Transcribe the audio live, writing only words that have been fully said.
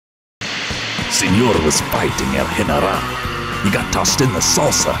Señor was fighting El General. He got tossed in the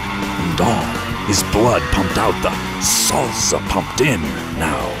salsa, and all his blood pumped out, the salsa pumped in.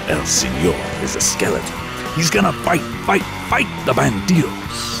 Now El Señor is a skeleton. He's gonna fight the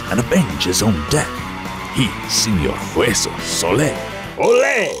bandidos and avenge his own death. He's Señor Huesos. Ole!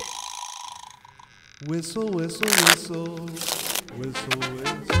 Ole! Whistle, whistle, whistle. Whistle,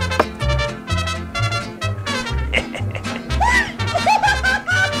 whistle.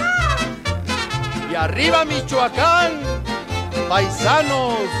 Y arriba Michoacán,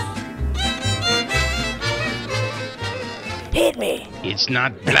 paisanos. Hit me. It's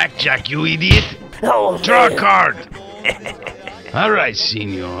not blackjack, you idiot. Oh, Draw a man. card. All right,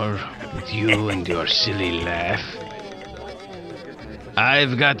 senor. With you and your silly laugh.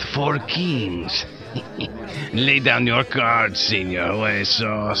 I've got 4 kings. Lay down your cards, Señor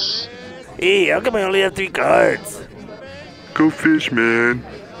Huesos. Hey, how come I only have 3 cards? Go fish, man.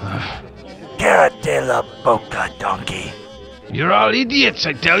 Cara de la boca, donkey. You're all idiots,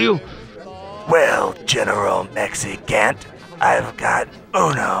 I tell you. Well, General Mexicant, I've got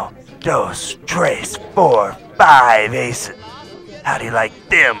 1, 2, 3, 4, 5 aces. How do you like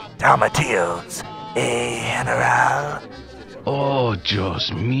them tomatillos? General? Oh,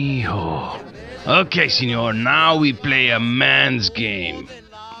 Dios mío. Okay, senor, now we play a man's game.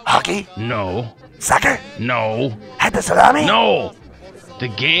 Hockey? No. Soccer? No. At the salami? No. The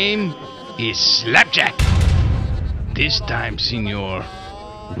game is slapjack. This time, senor,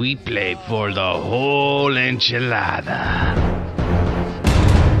 we play for the whole enchilada.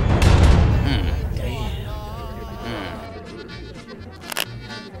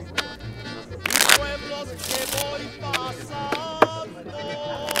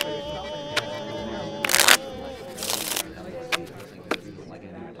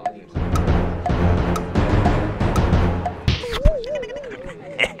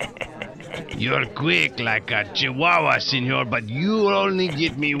 You're quick like a chihuahua, senor, but you only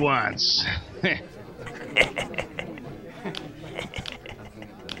get me once.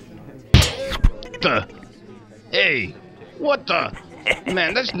 Hey, what the?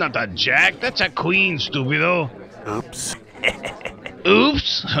 Man, that's not a jack, that's a queen, stupido. Oops.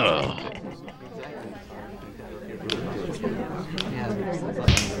 Oops? Oh.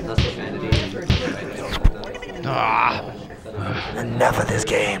 Ah. Enough of this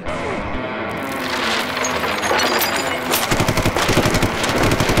game.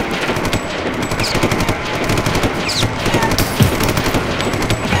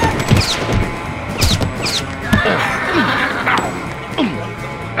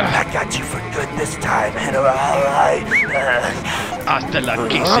 I got you for good this time, General. Hasta la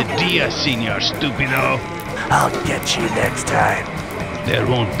quesadilla, senor stupido. I'll get you next time. There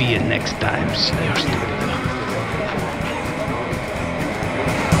won't be a next time, senor stupido.